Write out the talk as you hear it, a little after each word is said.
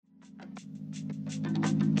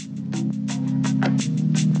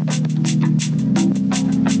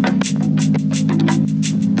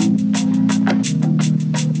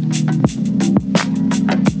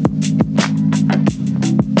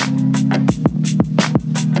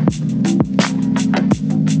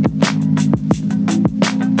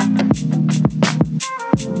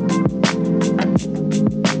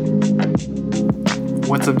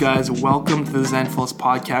up, guys? Welcome to the Zenfulness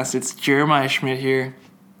Podcast. It's Jeremiah Schmidt here.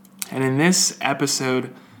 And in this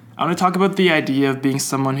episode, I want to talk about the idea of being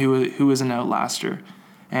someone who is an outlaster.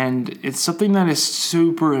 And it's something that is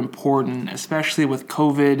super important, especially with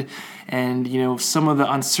COVID and, some of the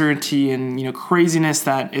uncertainty and, craziness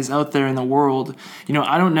that is out there in the world.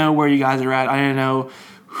 I don't know where you guys are at. I don't know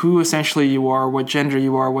who essentially you are, what gender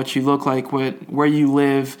you are, what you look like, where you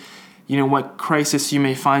live, what crisis you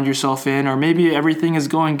may find yourself in, or maybe everything is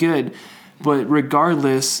going good. But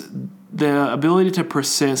regardless, the ability to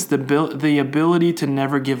persist, the ability to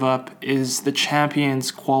never give up is the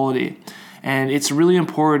champion's quality. And it's really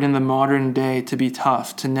important in the modern day to be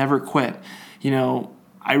tough, to never quit.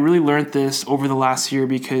 I really learned this over the last year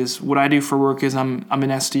because what I do for work is I'm an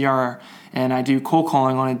SDR and I do cold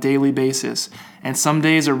calling on a daily basis. And some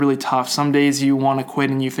days are really tough. Some days you want to quit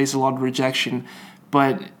and you face a lot of rejection.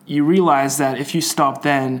 But you realize that if you stop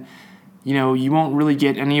then, you won't really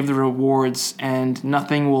get any of the rewards and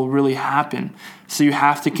nothing will really happen. So you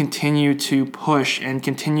have to continue to push and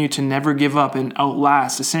continue to never give up and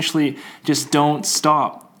outlast. Essentially, just don't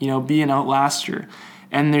stop, be an outlaster.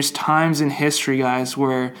 And there's times in history, guys,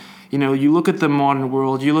 where, you look at the modern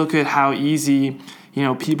world, you look at how easy,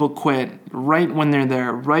 people quit right when they're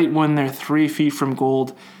there, right when they're 3 feet from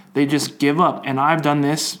gold. They just give up. And I've done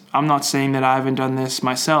this. I'm not saying that I haven't done this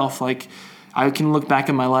myself. Like, I can look back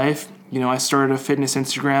at my life. I started a fitness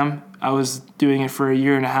Instagram. I was doing it for a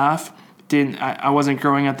year and a half. I wasn't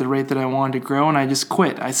growing at the rate that I wanted to grow, and I just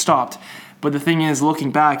quit. I stopped. But the thing is,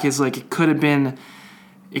 looking back, is like it could have been,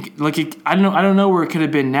 I don't know where it could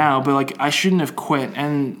have been now, but like I shouldn't have quit.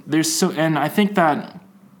 And I think that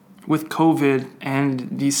with COVID and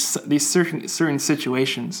these certain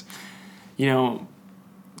situations,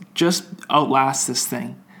 just outlast this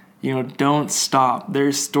thing. Don't stop.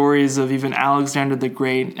 There's stories of even Alexander the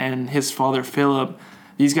Great and his father Philip.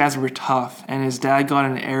 These guys were tough, and his dad got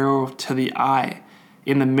an arrow to the eye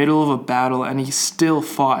in the middle of a battle, and he still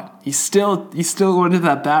fought. He still went into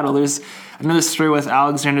that battle. There's another story with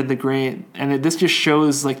Alexander the Great, and this just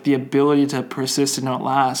shows like the ability to persist and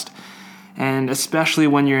outlast, and especially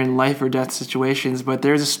when you're in life or death situations. But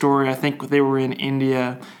there's a story. I think they were in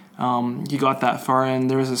India. He got that far,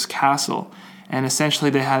 and there was this castle. And essentially,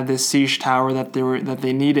 they had this siege tower that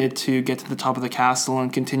they needed to get to the top of the castle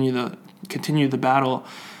and continue the battle.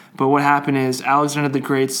 But what happened is Alexander the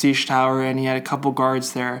Great's siege tower, and he had a couple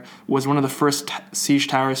guards there, was one of the first siege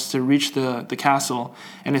towers to reach the castle.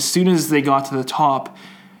 And as soon as they got to the top,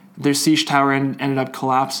 their siege tower ended up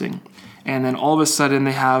collapsing. And then all of a sudden,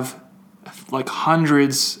 they have like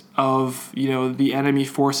hundreds of the enemy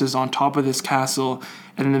forces on top of this castle.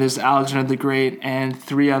 And then there's Alexander the Great and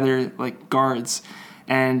 3 other guards.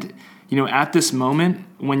 And, at this moment,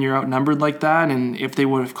 when you're outnumbered like that, and if they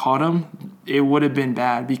would have caught him, it would have been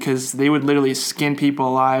bad because they would literally skin people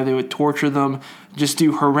alive. They would torture them, just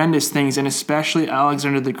do horrendous things. And especially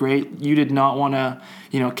Alexander the Great, you did not want to,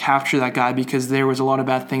 capture that guy because there was a lot of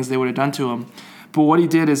bad things they would have done to him. But what he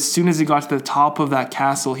did is, as soon as he got to the top of that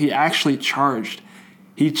castle, he actually charged.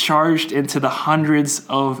 He charged into the hundreds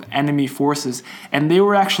of enemy forces, and they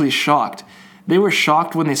were actually shocked. They were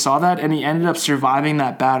shocked when they saw that, and he ended up surviving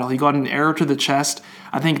that battle. He got an arrow to the chest.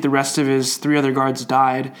 I think the rest of his 3 other guards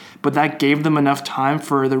died, but that gave them enough time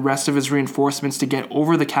for the rest of his reinforcements to get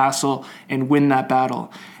over the castle and win that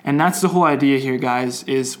battle. And that's the whole idea here, guys,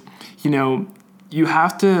 is, you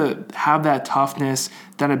have to have that toughness,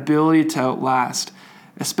 that ability to outlast,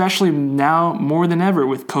 especially now more than ever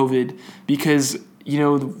with COVID, because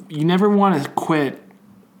you never want to quit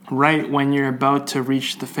right when you're about to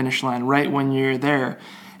reach the finish line, right when you're there.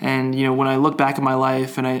 And, when I look back at my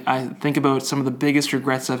life and I think about some of the biggest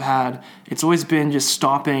regrets I've had, it's always been just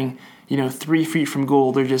stopping, 3 feet from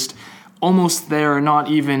goal. They're just almost there, not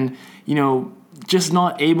even, just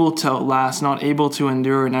not able to outlast, not able to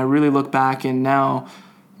endure. And I really look back, and now,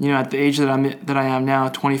 at the age that I am now,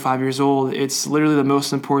 25 years old, it's literally the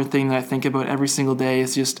most important thing that I think about every single day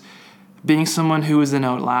is just being someone who is an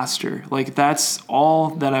outlaster. That's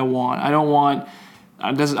all that I want. I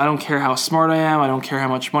don't care how smart I am. I don't care how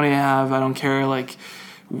much money I have. I don't care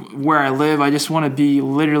where I live. I just want to be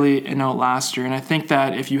literally an outlaster. And I think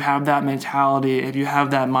that if you have that mentality, if you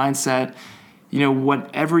have that mindset,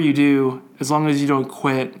 whatever you do, as long as you don't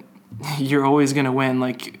quit, you're always going to win.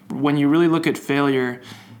 When you really look at failure,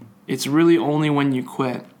 it's really only when you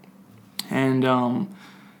quit. And,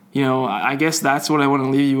 I guess that's what I want to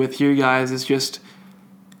leave you with here, guys, is just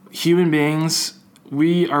human beings,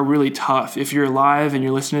 we are really tough. If you're alive and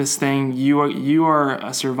you're listening to this thing, you are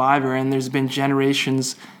a survivor, and there's been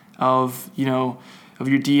generations of of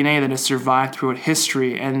your DNA that has survived throughout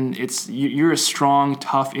history, and you're a strong,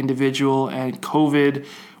 tough individual. And COVID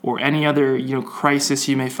or any other crisis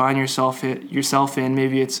you may find yourself in,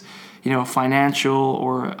 maybe it's financial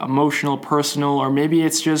or emotional, personal, or maybe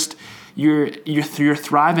it's just you're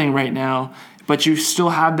thriving right now, but you still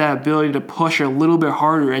have that ability to push a little bit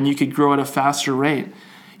harder, and you could grow at a faster rate.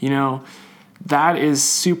 That is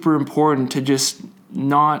super important, to just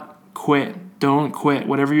not quit. Don't quit.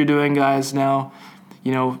 Whatever you're doing, guys, now,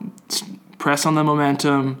 press on the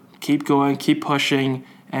momentum, keep going, keep pushing,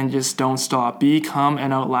 and just don't stop. Become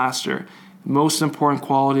an outlaster. Most important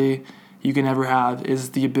quality you can ever have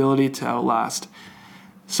is the ability to outlast.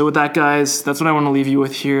 So with that, guys, that's what I want to leave you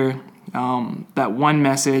with here. That one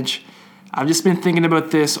message. I've just been thinking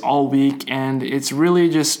about this all week, and it's really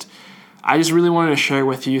I just really wanted to share it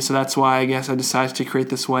with you, so that's why I guess I decided to create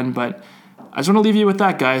this one. But I just want to leave you with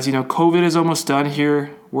that, guys. COVID is almost done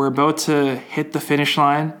here. We're about to hit the finish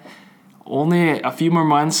line. Only a few more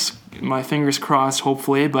months, my fingers crossed,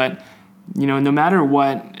 hopefully. But, no matter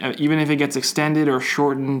what, even if it gets extended or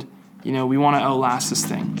shortened, we want to outlast this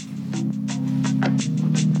thing.